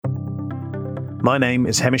My name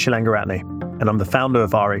is Hemish Langaratne, and I'm the founder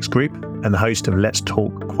of RX Group and the host of Let's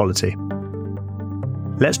Talk Quality.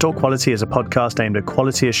 Let's Talk Quality is a podcast aimed at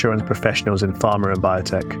quality assurance professionals in pharma and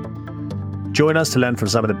biotech. Join us to learn from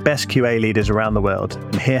some of the best QA leaders around the world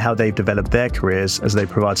and hear how they've developed their careers as they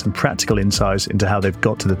provide some practical insights into how they've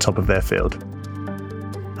got to the top of their field.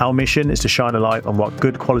 Our mission is to shine a light on what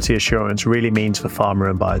good quality assurance really means for pharma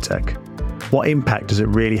and biotech. What impact does it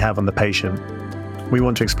really have on the patient? We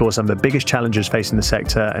want to explore some of the biggest challenges facing the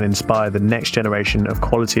sector and inspire the next generation of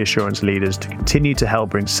quality assurance leaders to continue to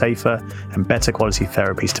help bring safer and better quality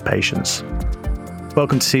therapies to patients.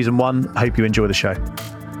 Welcome to Season 1. I hope you enjoy the show.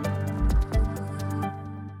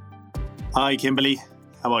 Hi, Kimberly.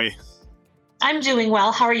 How are you? I'm doing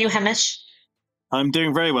well. How are you, Hemish? I'm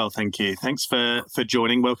doing very well, thank you. Thanks for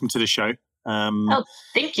joining. Welcome to the show.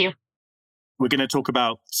 Thank you. We're going to talk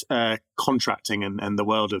about contracting and the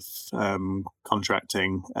world of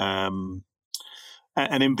contracting, and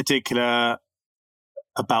in particular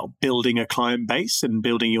about building a client base and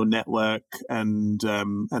building your network, and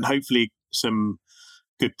hopefully some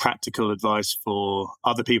good practical advice for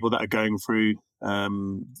other people that are going through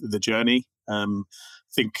the journey. I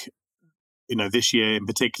think this year in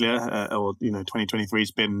particular, 2023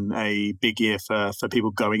 has been a big year for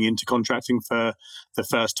people going into contracting for the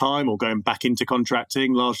first time or going back into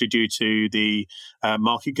contracting, largely due to the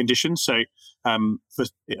market conditions. So I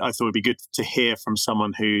thought it'd be good to hear from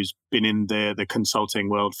someone who's been in the consulting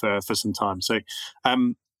world for some time. So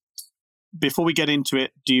before we get into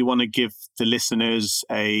it, do you want to give the listeners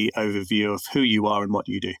a overview of who you are and what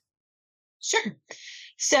you do? Sure.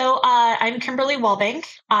 So I'm Kimberly Wallbank.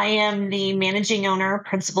 I am the managing owner,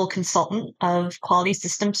 principal consultant of Quality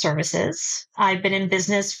System Services. I've been in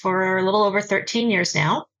business for a little over 13 years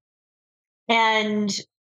now. And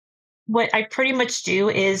what I pretty much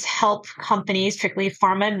do is help companies, particularly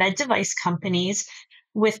pharma and med device companies,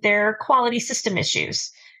 with their quality system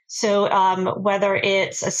issues. So whether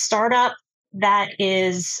it's a startup that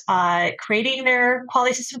is creating their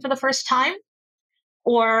quality system for the first time,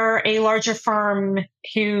 or a larger firm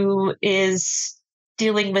who is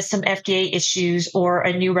dealing with some FDA issues or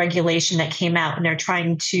a new regulation that came out and they're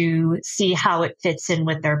trying to see how it fits in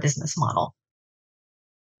with their business model.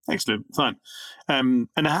 Excellent. Fine. And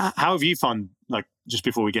how have you found, just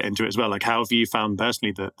before we get into it as well, how have you found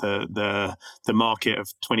personally the market of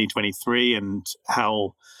 2023, and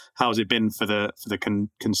how has it been for the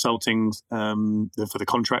consulting, for the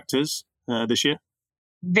contractors this year?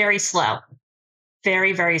 Very slow.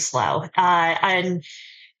 Very, very slow. And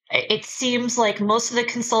it seems like most of the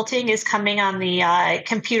consulting is coming on the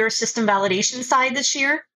computer system validation side this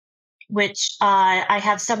year, which I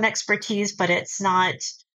have some expertise, but it's not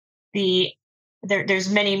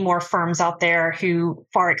there's many more firms out there who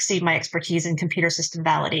far exceed my expertise in computer system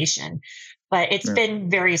validation. But it's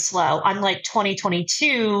been very slow, unlike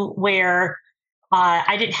 2022, where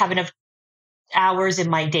I didn't have enough hours in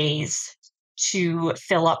my days to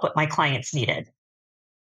fill up what my clients needed.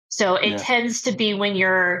 So it tends to be when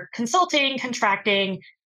you're consulting, contracting,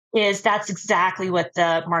 that's exactly what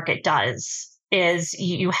the market does, is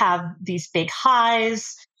you have these big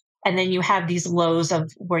highs and then you have these lows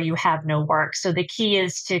of where you have no work. So the key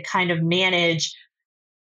is to kind of manage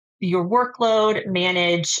your workload,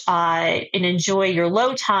 manage and enjoy your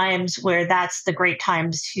low times, where that's the great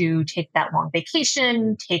times to take that long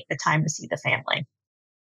vacation, take the time to see the family.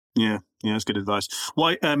 Yeah, that's good advice.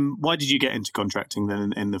 Why did you get into contracting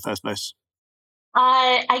then in the first place?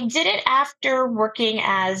 I did it after working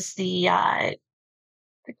as the a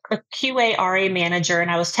QA RA manager,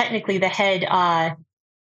 and I was technically the head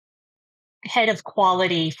of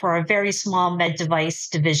quality for a very small med device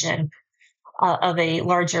division of a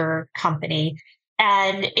larger company,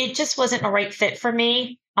 and it just wasn't a right fit for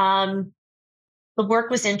me. The work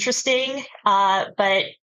was interesting, but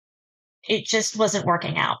it just wasn't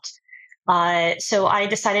working out. So I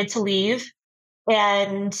decided to leave.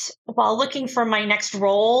 And while looking for my next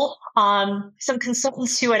role, some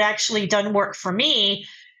consultants who had actually done work for me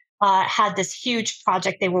had this huge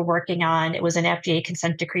project they were working on. It was an FDA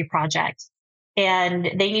consent decree project, and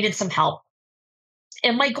they needed some help.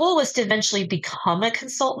 And my goal was to eventually become a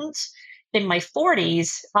consultant in my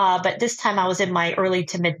 40s, but this time I was in my early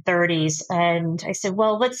to mid 30s. And I said,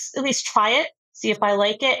 well, let's at least try it, see if I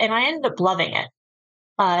like it. And I ended up loving it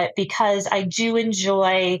because I do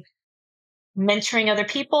enjoy mentoring other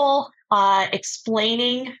people,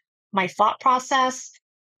 explaining my thought process,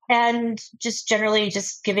 and just generally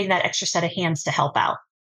just giving that extra set of hands to help out.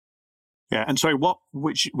 Yeah. And sorry,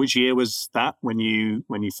 which year was that when you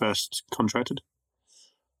first contracted?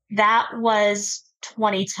 That was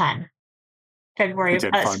 2010. Okay, fine.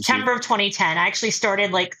 September of 2010. I actually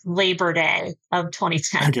started like Labor Day of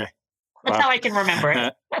 2010. Okay. That's Wow. how I can remember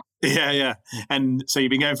it. Yeah. And so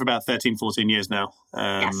you've been going for about 13, 14 years now.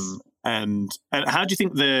 Yes. And how do you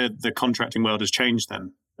think the contracting world has changed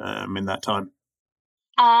then in that time?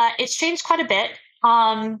 It's changed quite a bit.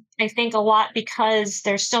 I think a lot because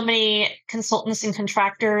there's so many consultants and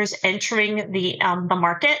contractors entering the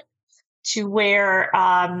market to where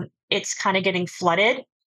it's kind of getting flooded.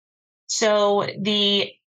 So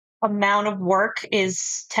the amount of work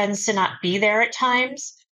is tends to not be there at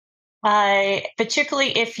times.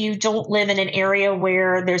 Particularly if you don't live in an area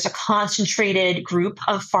where there's a concentrated group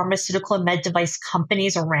of pharmaceutical and med device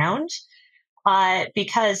companies around,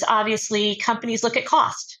 because obviously companies look at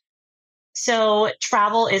cost. So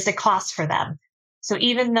travel is a cost for them. So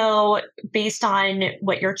even though based on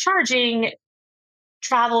what you're charging,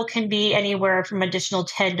 travel can be anywhere from additional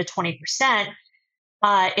 10 to 20%.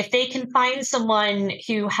 If they can find someone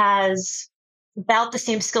who has about the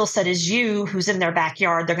same skill set as you, who's in their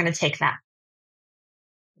backyard, they're going to take that.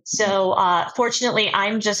 So, fortunately,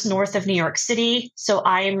 I'm just north of New York City. So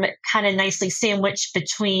I'm kind of nicely sandwiched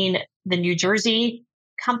between the New Jersey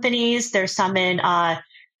companies. There's some in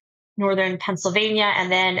northern Pennsylvania,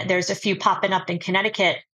 and then there's a few popping up in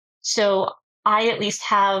Connecticut. So I at least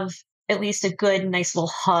have at least a good, nice little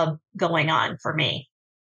hub going on for me.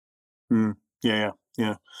 Mm, yeah.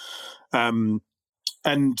 Um,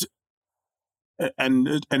 and and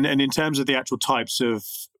in terms of the actual types of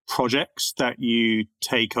projects that you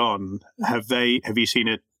take on, have you seen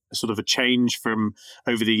a sort of a change from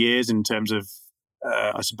over the years in terms of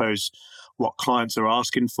I suppose what clients are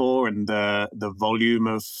asking for and the volume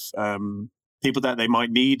of people that they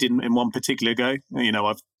might need in one particular go? You know,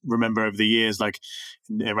 I remember over the years, like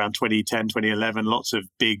around 2010, 2011, lots of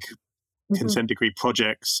big Mhm. consent decree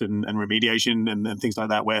projects and remediation and things like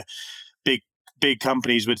that, where big big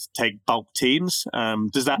companies would take bulk teams.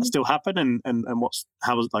 Does that still happen? And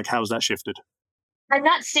how has that shifted? I'm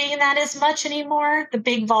not seeing that as much anymore. The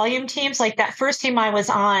big volume teams, like that first team I was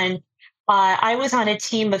on a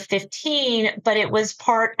team of 15, but it was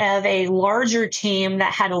part of a larger team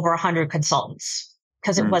that had over 100 consultants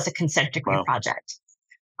because it Mm, was a consent decree wow. project.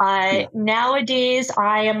 Yeah. Nowadays,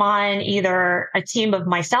 I am on either a team of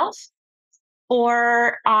myself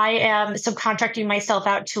or I am subcontracting myself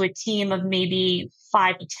out to a team of maybe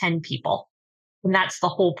 5 to 10 people. And that's the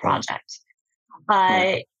whole Wow. project. Yeah.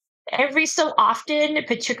 Uh, every so often,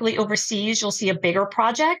 particularly overseas, you'll see a bigger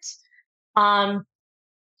project. Um,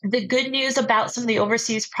 the good news about some of the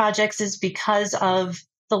overseas projects is because of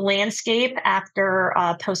the landscape after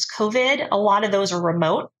post COVID, a lot of those are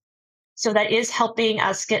remote. So that is helping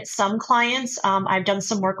us get some clients. I've done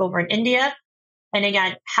some work over in India, and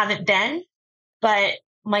again, haven't been, but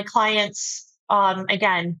my clients,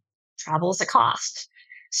 again, travel is a cost.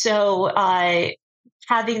 So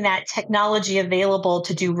having that technology available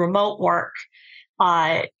to do remote work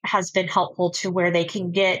has been helpful to where they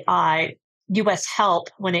can get US help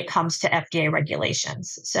when it comes to FDA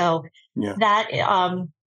regulations. So Yeah. that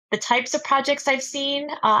the types of projects I've seen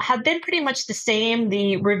have been pretty much the same.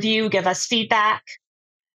 The review, give us feedback.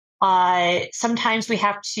 Sometimes we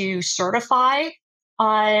have to certify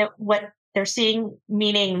what they're seeing,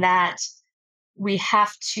 meaning that we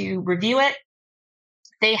have to review it.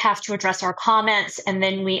 They have to address our comments, and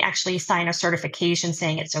then we actually sign a certification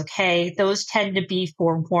saying it's okay. Those tend to be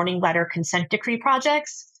for warning letter consent decree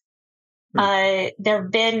projects. Mm, There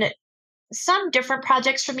have been some different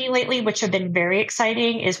projects for me lately, which have been very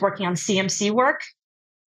exciting, is working on CMC work.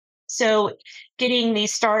 So getting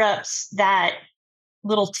these startups that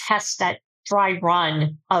little test, that dry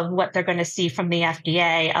run of what they're going to see from the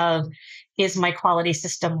FDA of, is my quality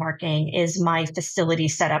system working? Is my facility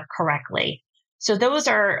set up correctly? So those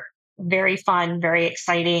are very fun, very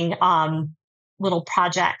exciting little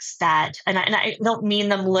projects that, and I don't mean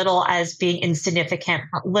them little as being insignificant,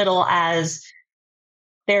 but little as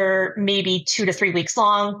they're maybe 2 to 3 weeks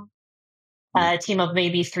long, yeah. a team of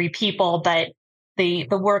maybe 3 people, but the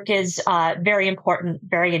work is very important,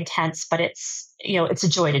 very intense, but it's a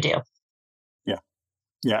joy to do. Yeah.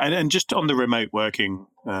 Yeah. And just on the remote working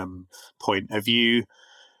point, have you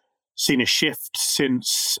seen a shift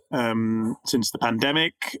since the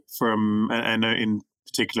pandemic from and in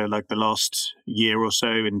particular like the last year or so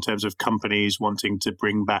in terms of companies wanting to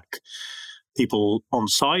bring back people on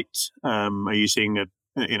site? Are you seeing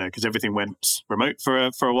because everything went remote for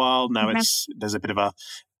a while now, Mhm. there's a bit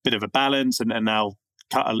of a balance, and now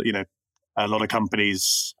a lot of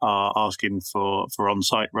companies are asking for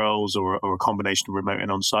on-site roles or a combination of remote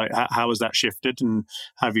and on-site. How has that shifted, and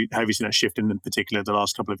have you seen that shift in particular the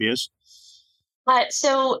last couple of years?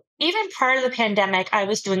 So even prior to the pandemic, I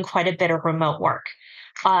was doing quite a bit of remote work.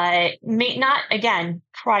 Not again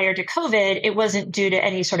prior to COVID, it wasn't due to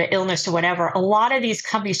any sort of illness or whatever. A lot of these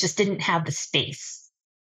companies just didn't have the space.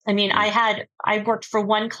 I mean, Mm. I worked for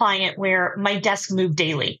one client where my desk moved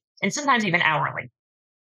daily and sometimes even hourly.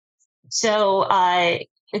 So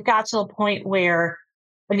it got to a point where,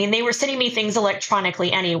 I mean, they were sending me things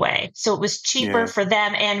electronically anyway. So it was cheaper Yeah, for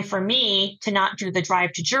them and for me to not do the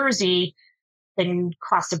drive to Jersey and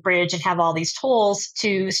cross the bridge and have all these tolls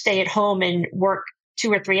to stay at home and work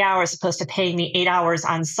 2 or 3 hours, opposed to paying me 8 hours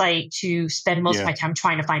on site to spend most of yeah, my time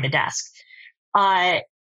trying to find a desk. Uh,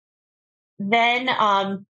 then,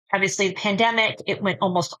 obviously, the pandemic, it went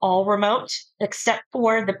almost all remote, except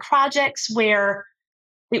for the projects where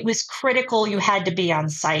it was critical you had to be on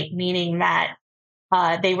site, meaning that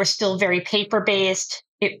they were still very paper based.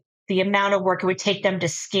 The amount of work it would take them to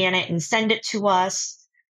scan it and send it to us,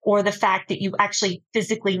 or the fact that you actually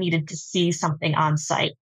physically needed to see something on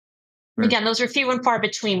site. mm, Again, those are few and far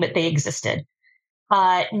between, but they existed.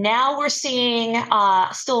 Now we're seeing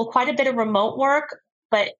still quite a bit of remote work,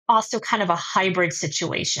 but also kind of a hybrid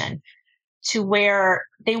situation to where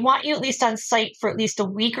they want you at least on site for at least a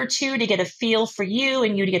week or two to get a feel for you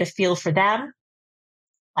and you to get a feel for them.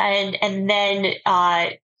 And then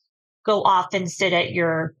go off and sit at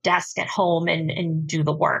your desk at home and do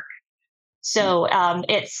the work. mm, So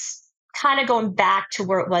it's kind of going back to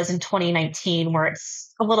where it was in 2019, where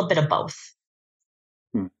it's a little bit of both.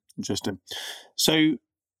 mm. Interesting. So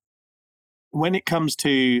when it comes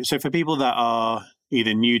to, so for people that are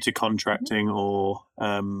either new to Mhm, contracting or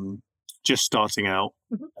just starting out,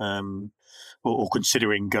 mhm. or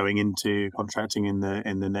considering going into contracting in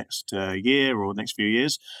the next year or next few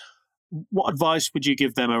years, what advice would you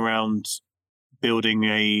give them around building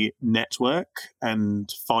a network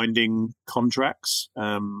and finding contracts?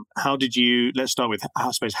 How did you? Let's start with,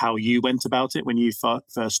 I suppose, how you went about it when you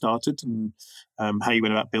first started, and how you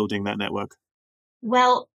went about building that network.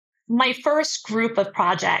 Well, my first group of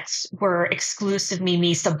projects were exclusively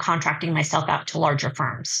me subcontracting myself out to larger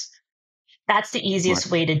firms. That's the Right.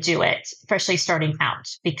 easiest way to do it, especially starting out,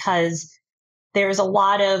 because there's a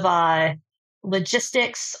lot of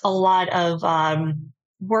logistics, a lot of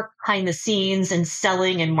work behind the scenes and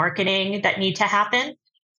selling and marketing that need to happen.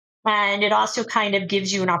 And it also kind of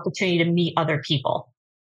gives you an opportunity to meet other people.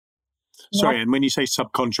 Sorry, and when you say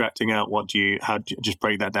subcontracting out, what do you? How do you just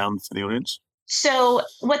break that down for the audience? So,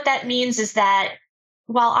 what that means is that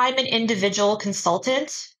while I'm an individual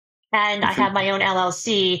consultant and I Okay. have my own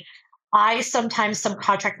LLC, I sometimes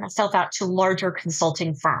subcontract myself out to larger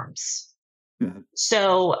consulting firms. Mhm.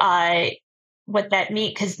 So, what that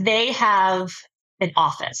means, because they have an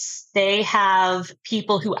office, they have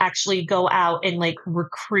people who actually go out and like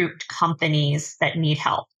recruit companies that need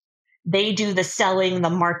help. They do the selling, the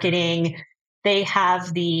marketing. They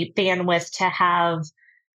have the bandwidth to have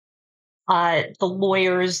the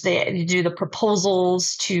lawyers they do the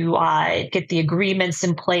proposals to get the agreements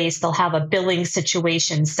in place. They'll have a billing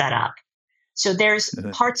situation set up. So there's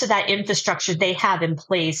Mhm. parts of that infrastructure they have in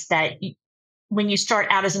place that when you start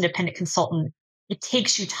out as an independent consultant, it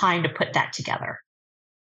takes you time to put that together.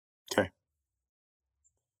 Okay.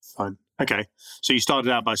 Fine. Okay. So you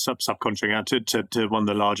started out by subcontracting out to one of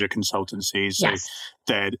the larger consultancies. So Yes.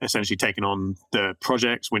 they're essentially taking on the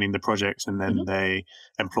projects, winning the projects, and then Mhm. they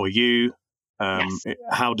employ you. Yes.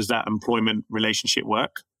 How does that employment relationship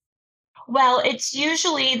work? Well, it's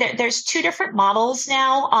usually there's two different models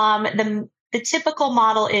now. The typical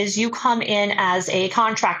model is you come in as a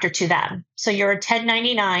contractor to them. So you're a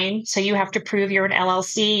 1099. So you have to prove you're an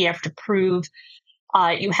LLC. You have to prove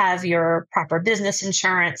you have your proper business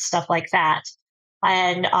insurance, stuff like that.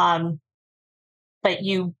 And but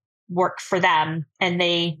you work for them and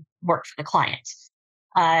they work for the client.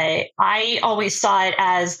 I always saw it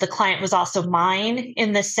as the client was also mine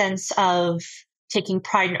in the sense of taking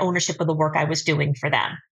pride and ownership of the work I was doing for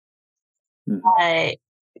them. Mhm. Uh,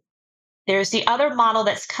 there's the other model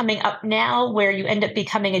that's coming up now where you end up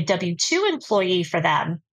becoming a W 2 employee for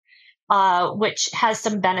them, which has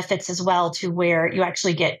some benefits as well, to where you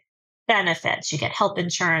actually get benefits, you get health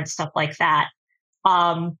insurance, stuff like that.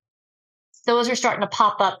 Um, those are starting to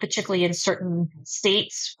pop up, particularly in certain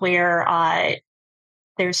states where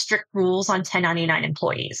there's strict rules on 1099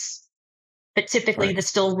 employees. But typically, Right. the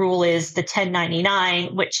still rule is the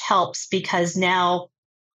 1099, which helps because now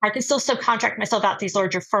I can still subcontract myself out to these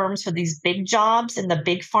larger firms for these big jobs in the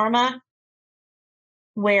big pharma,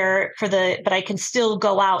 but I can still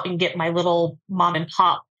go out and get my little mom and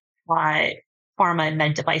pop uh, pharma and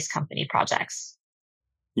med device company projects.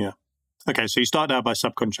 Yeah. Okay. So you started out by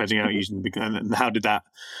subcontracting out using the big, and how did that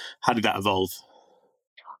evolve?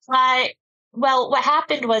 Well, what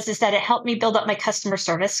happened is that it helped me build up my customer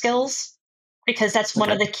service skills because that's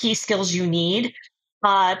one Okay. of the key skills you need,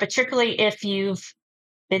 particularly if you've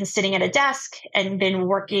been sitting at a desk and been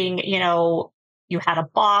working, you had a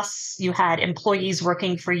boss, you had employees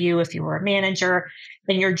working for you if you were a manager,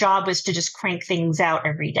 and your job was to just crank things out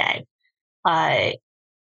every day. Uh,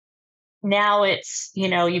 Now it's, you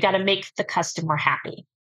got to make the customer happy.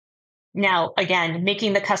 Now, again,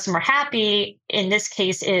 making the customer happy in this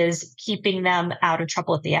case is keeping them out of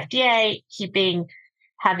trouble with the FDA,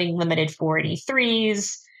 having limited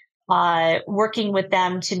 483s, working with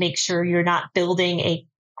them to make sure you're not building a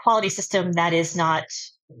quality system that is not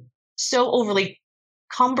so overly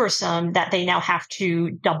cumbersome that they now have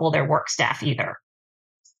to double their work staff either.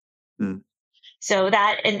 Mm. So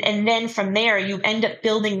and then from there, you end up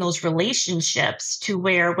building those relationships to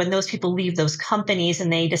where when those people leave those companies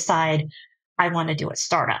and they decide, I want to do a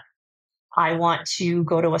startup, I want to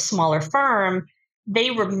go to a smaller firm, they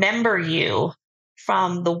remember you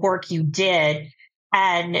from the work you did.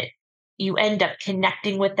 And you end up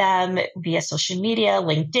connecting with them via social media,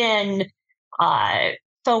 LinkedIn, uh,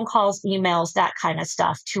 phone calls, emails, that kind of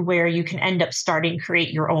stuff, to where you can end up starting to create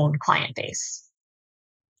your own client base.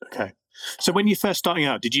 Okay. So when you first starting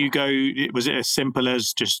out, was it as simple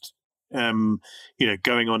as just, going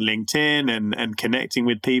on LinkedIn and connecting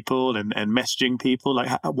with people and messaging people? Like,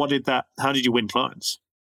 how did you win clients?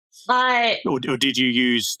 I Or did you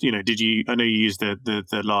use, I know you use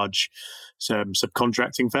the large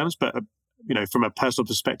subcontracting firms, but, from a personal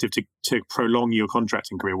perspective to prolong your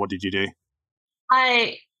contracting career, what did you do?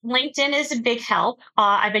 I LinkedIn is a big help.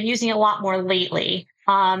 I've been using it a lot more lately.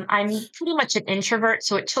 I'm pretty much an introvert,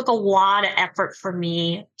 so it took a lot of effort for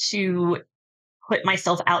me to put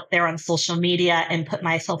myself out there on social media and put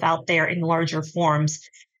myself out there in larger forms.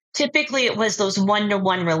 Typically, it was those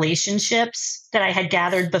one-to-one relationships that I had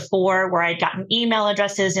gathered before, where I'd gotten email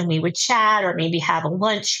addresses and we would chat or maybe have a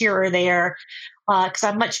lunch here or there. Because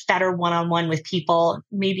I'm much better one-on-one with people,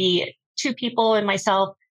 maybe two people and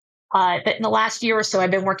myself. But in the last year or so,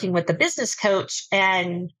 I've been working with the business coach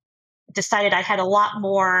and decided I had a lot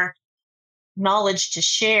more knowledge to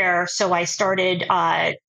share. So I started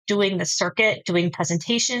doing the circuit, doing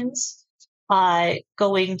presentations,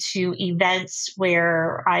 going to events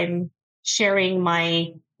where I'm sharing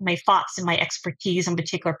my thoughts and my expertise on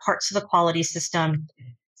particular parts of the quality system.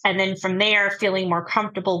 And then from there, feeling more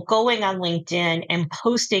comfortable going on LinkedIn and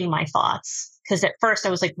posting my thoughts. Because at first I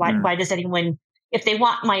was like, why does anyone, if they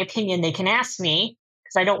want my opinion, they can ask me,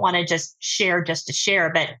 because I don't want to just to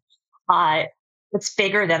share. But uh, it's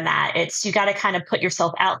bigger than that. It's you got to kind of put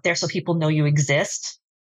yourself out there so people know you exist.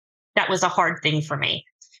 That was a hard thing for me.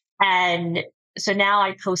 And so now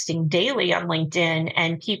I'm posting daily on LinkedIn,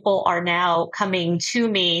 and people are now coming to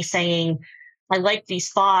me saying, I like these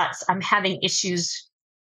thoughts. I'm having issues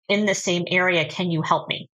in the same area. Can you help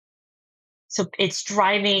me? So it's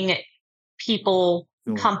driving people,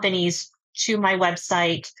 companies to my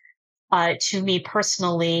website, to me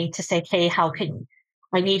personally to say, hey,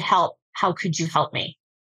 I need help? How could you help me?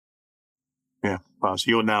 Yeah. Wow.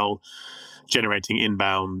 So you're now generating Yes.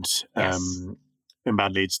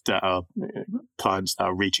 inbound leads that are clients that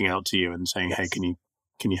are reaching out to you and saying, "Hey, Yes.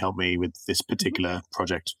 can you help me with this Mhm. particular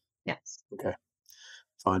project?" Yes. Okay,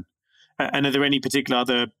 fine. And are there any particular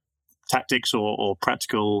other tactics or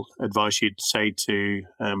practical advice you'd say to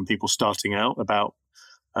people starting out about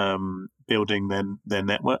building their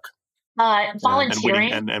network and winning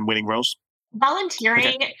Volunteering. and winning roles? Okay.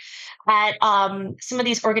 Volunteering at some of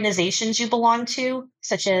these organizations you belong to,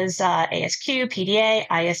 such as ASQ, PDA,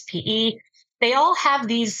 ISPE, they all have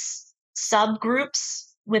these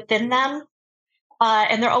subgroups within them.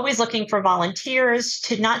 And they're always looking for volunteers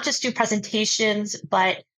to not just do presentations,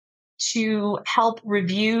 but to help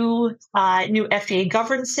review new FDA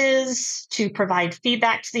governances, to provide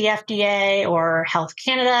feedback to the FDA or Health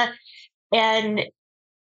Canada, and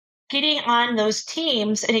getting on those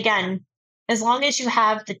teams. And again, as long as you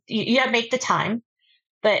got to make the time,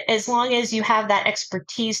 but as long as you have that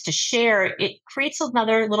expertise to share, it creates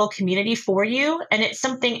another little community for you. And it's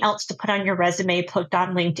something else to put on your resume, put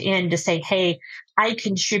on LinkedIn to say, hey, I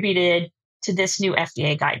contributed to this new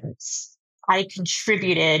FDA guidance. I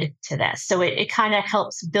contributed to this. So it kind of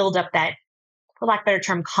helps build up that, for lack of a better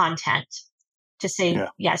term, content to say, Yeah.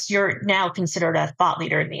 yes, you're now considered a thought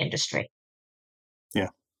leader in the industry. Yeah.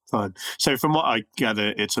 Fine. So from what I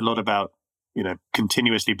gather, it's a lot about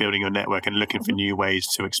continuously building your network and looking for Mhm. new ways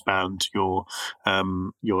to expand your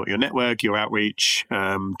network, your outreach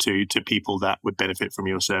to people that would benefit from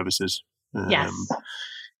your services. Um, Yes.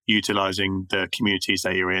 Utilizing the communities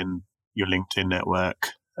that you're in, your LinkedIn network,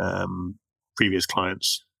 previous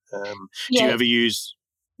clients. Do you Yeah. ever use?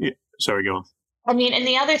 Yeah, sorry, go on. I mean, and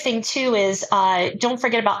the other thing too is don't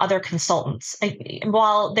forget about other consultants.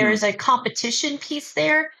 While Hmm. there's a competition piece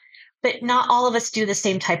there, but not all of us do the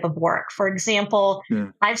same type of work. For example, Yeah.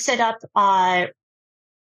 I've set up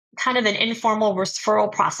kind of an informal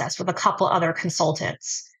referral process with a couple other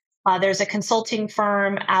consultants. There's a consulting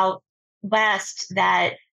firm out west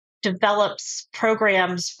that develops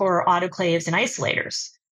programs for autoclaves and isolators,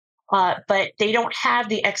 but they don't have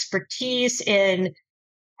the expertise in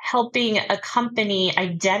helping a company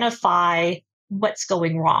identify what's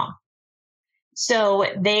going wrong. So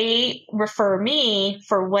they refer me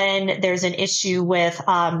for when there's an issue with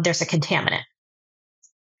there's a contaminant.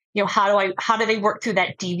 How do they work through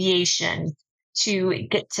that deviation to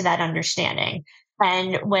get to that understanding?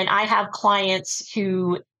 And when I have clients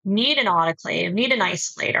who need an autoclave, need an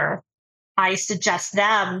isolator, I suggest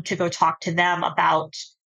them to go talk to them about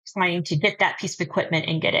trying to get that piece of equipment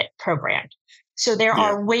and get it programmed. So there Yeah.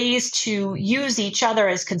 are ways to use each other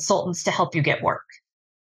as consultants to help you get work.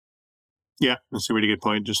 Yeah, that's a really good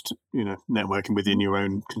point. Just networking within your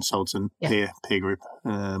own consultant Yeah. peer group,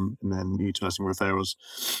 and then utilizing referrals.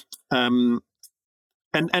 Um,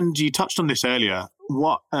 and you touched on this earlier.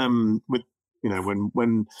 What with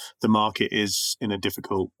when the market is in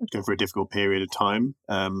going for a difficult period of time.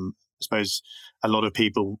 I suppose a lot of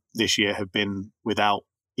people this year have been without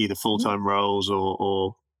either full-time roles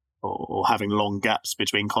or having long gaps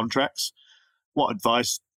between contracts. What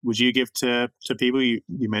advice would you give to people? You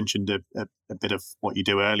mentioned a bit of what you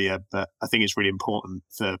do earlier, but I think it's really important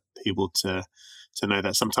for people to know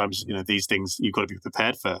that sometimes these things you've got to be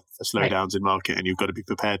prepared for Right. slowdowns in market, and you've got to be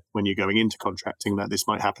prepared when you're going into contracting that this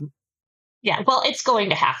might happen. Yeah. Well, it's going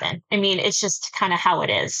to happen. I mean, it's just kind of how it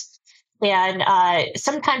is. And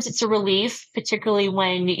sometimes it's a relief, particularly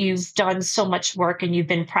when you've done so much work and you've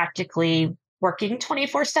been practically working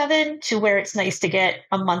 24/7 to where it's nice to get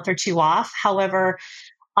a month or two off. However,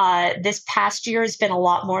 this past year has been a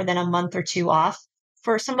lot more than a month or two off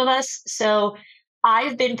for some of us. So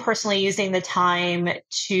I've been personally using the time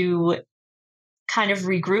to kind of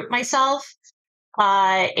regroup myself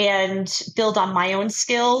and build on my own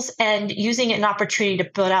skills and using it an opportunity to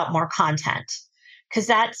build out more content. Because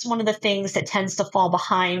that's one of the things that tends to fall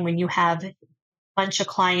behind when you have a bunch of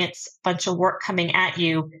clients, bunch of work coming at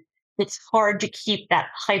you. It's hard to keep that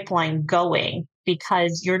pipeline going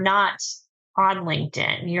because you're not on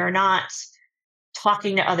LinkedIn. You're not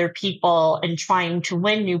talking to other people and trying to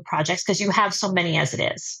win new projects because you have so many as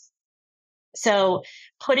it is. So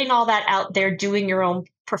putting all that out there, doing your own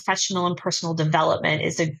professional and personal development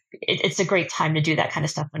it's a great time to do that kind of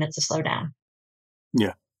stuff when it's a slowdown.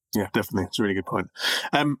 Yeah, yeah, definitely. It's a really good point.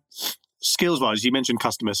 Skills wise, you mentioned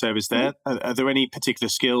customer service there. Are there any particular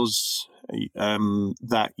skills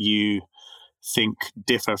that you think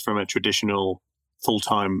differ from a traditional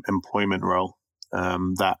full-time employment role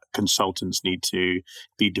that consultants need to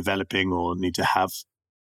be developing or need to have?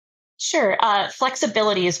 Sure.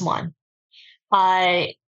 Flexibility is one. Uh,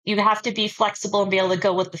 you have to be flexible and be able to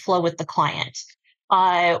go with the flow with the client.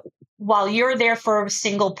 Uh, while you're there for a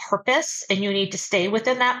single purpose and you need to stay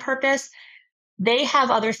within that purpose, they have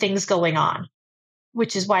other things going on,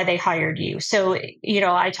 which is why they hired you. So,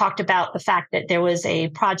 I talked about the fact that there was a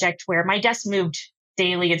project where my desk moved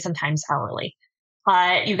daily and sometimes hourly.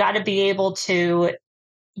 You got to be able to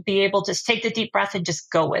take the deep breath and just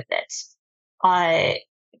go with it. Uh,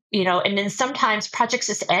 and then sometimes projects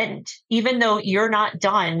just end, even though you're not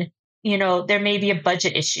done. There may be a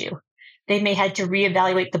budget issue. They may have to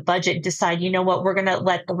reevaluate the budget and decide, what, we're going to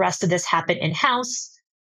let the rest of this happen in house.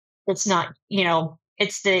 It's not,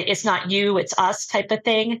 it's not you, it's us type of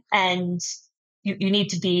thing. And you need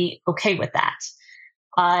to be okay with that.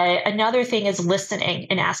 Another thing is listening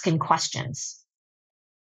and asking questions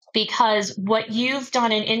because what you've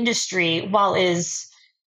done in industry, while is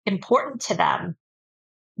important to them,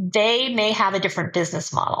 they may have a different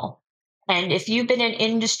business model. And if you've been in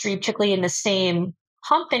industry, particularly in the same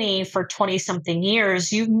company for 20 something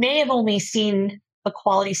years, you may have only seen a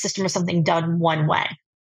quality system or something done one way.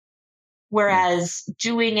 Whereas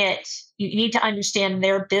doing it, you need to understand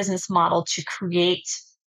their business model to create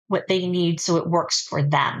what they need so it works for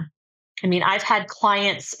them. I mean, I've had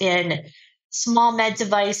clients in small med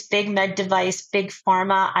device, big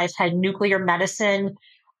pharma. I've had nuclear medicine.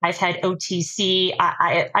 I've had OTC.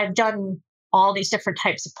 I've done all these different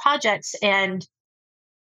types of projects, and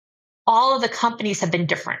all of the companies have been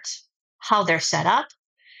different. How they're set up,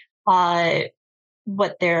 uh,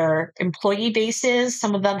 what their employee base is.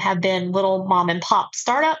 Some of them have been little mom and pop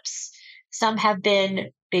startups. Some have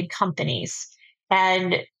been big companies.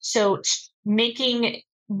 And so making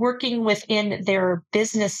working within their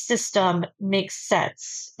business system makes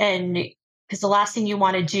sense. And because the last thing you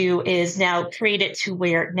want to do is now create it to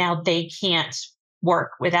where now they can't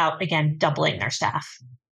work without, again, doubling their staff.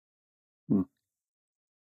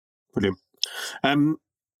 Brilliant.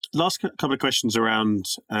 Last couple of questions around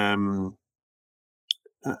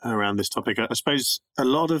this topic. I suppose a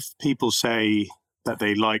lot of people say that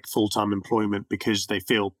they like full-time employment because they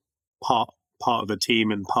feel part of a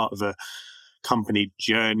team and part of a company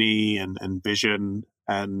journey and vision.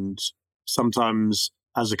 And sometimes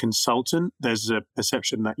as a consultant, there's a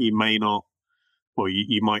perception that you may not, or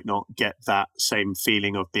you might not get that same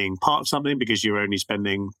feeling of being part of something because you're only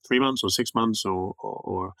spending 3 months or 6 months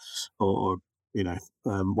or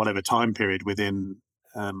whatever time period within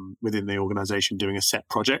the organization doing a set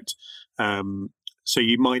project. So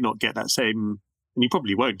you might not get that same, and you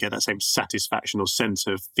probably won't get that same satisfaction or sense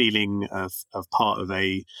of feeling of part of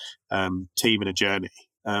a team and a journey.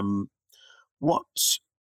 What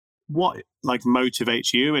like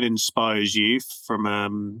motivates you and inspires you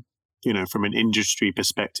from from an industry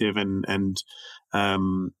perspective and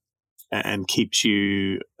keeps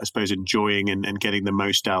you, I suppose, enjoying and getting the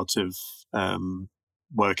most out of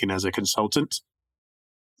working as a consultant?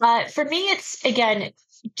 For me, it's, again,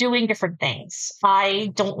 doing different things.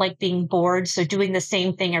 I don't like being bored, so doing the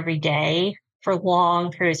same thing every day for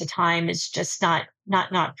long periods of time is just not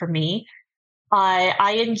for me.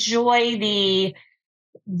 I enjoy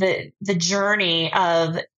the journey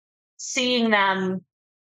of seeing them,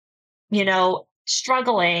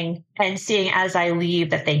 struggling, and seeing as I leave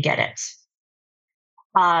that they get it,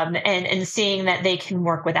 and seeing that they can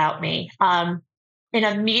work without me. In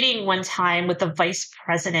a meeting one time with the vice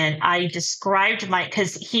president, I described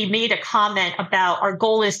because he made a comment about our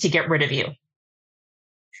goal is to get rid of you.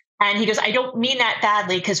 And he goes, I don't mean that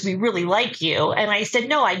badly because we really like you. And I said,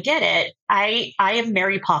 no, I get it. I am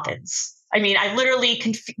Mary Poppins. I mean, I literally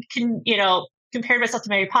compared myself to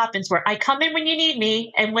Mary Poppins, where I come in when you need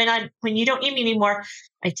me, and when you don't need me anymore,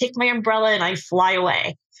 I take my umbrella and I fly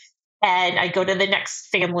away, and I go to the next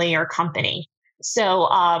family or company. So,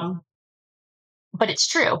 but it's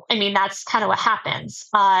true. I mean, that's kind of what happens.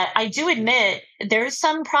 I do admit there's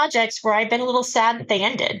some projects where I've been a little sad that they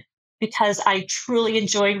ended because I truly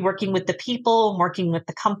enjoyed working with the people and working with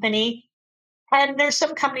the company. And there's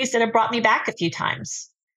some companies that have brought me back a few times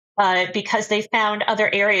because they found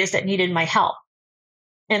other areas that needed my help.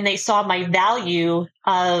 And they saw my value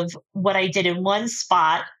of what I did in one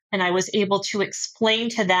spot, and I was able to explain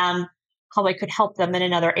to them how I could help them in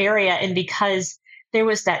another area. And because there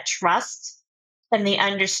was that trust and the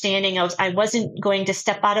understanding of I wasn't going to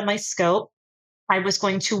step out of my scope, I was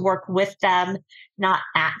going to work with them, not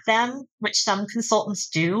at them, which some consultants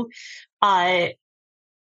do.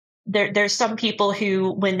 There's some people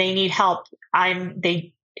who, when they need help,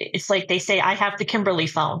 it's like they say, I have the Kimberly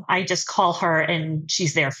phone. I just call her and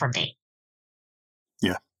she's there for me.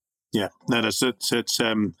 Yeah. No, it's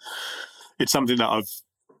something that I've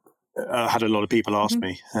had a lot of people ask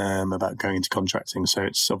me about going into contracting. So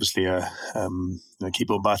it's obviously a keep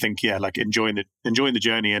on. But I think like enjoying the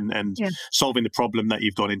journey and solving the problem that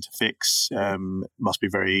you've gone in to fix must be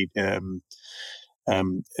very very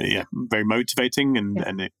motivating,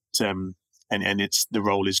 and it's the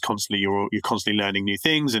role is constantly you're constantly learning new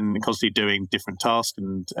things and constantly doing different tasks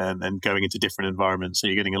and going into different environments. So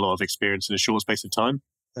you're getting a lot of experience in a short space of time.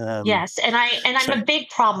 Yes, and I'm a big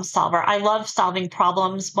problem solver. I love solving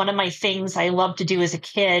problems. One of my things I loved to do as a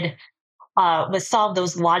kid was solve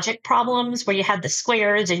those logic problems where you had the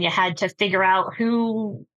squares and you had to figure out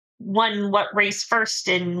who won what race first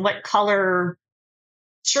and what color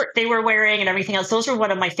shirt they were wearing and everything else. Those were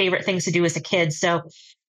one of my favorite things to do as a kid. So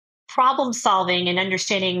problem solving and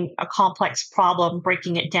understanding a complex problem,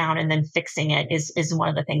 breaking it down, and then fixing it is one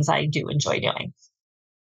of the things I do enjoy doing.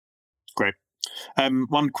 Great.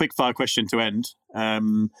 One quick fire question to end.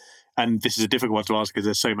 And this is a difficult one to ask because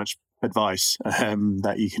there's so much advice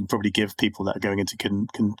that you can probably give people that are going into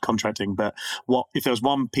contracting. But what if there was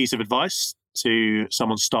one piece of advice to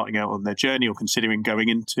someone starting out on their journey or considering going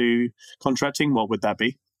into contracting, what would that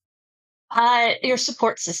be? Your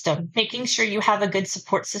support system, making sure you have a good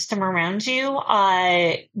support system around you,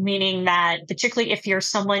 meaning that particularly if you're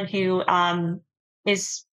someone who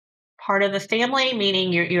is part of the family,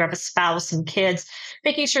 meaning you have a spouse and kids,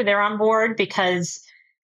 making sure they're on board, because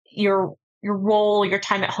your role, your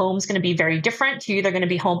time at home is going to be very different. You're either going to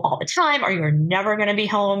be home all the time or you're never going to be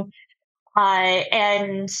home,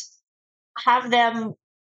 and have them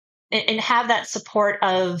and have that support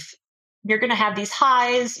of you're going to have these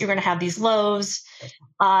highs, you're going to have these lows,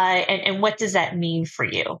 and what does that mean for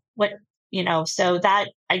you? So that,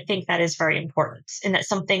 I think that is very important. And that's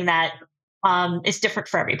something that is different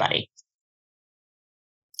for everybody.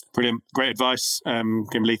 Brilliant. Great advice,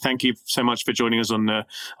 Kimberly. Thank you so much for joining us on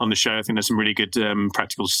the show. I think there's some really good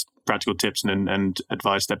practical tips and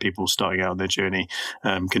advice that people starting out on their journey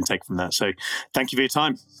can take from that. So thank you for your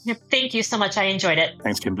time. Thank you so much. I enjoyed it.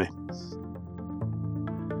 Thanks, Kimberly.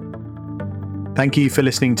 Thank you for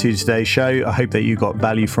listening to today's show. I hope that you got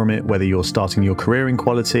value from it, whether you're starting your career in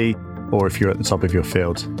quality or if you're at the top of your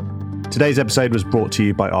field. Today's episode was brought to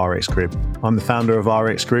you by RX Group. I'm the founder of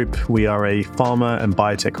RX Group. We are a pharma and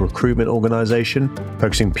biotech recruitment organisation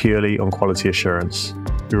focusing purely on quality assurance.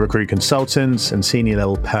 We recruit consultants and senior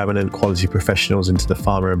level permanent quality professionals into the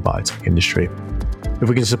pharma and biotech industry. If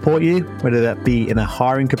we can support you, whether that be in a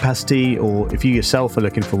hiring capacity or if you yourself are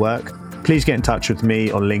looking for work, please get in touch with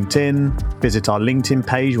me on LinkedIn, visit our LinkedIn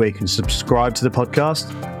page where you can subscribe to the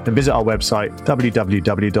podcast, and visit our website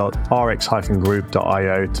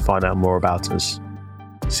www.rx-group.io to find out more about us.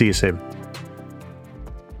 See you soon.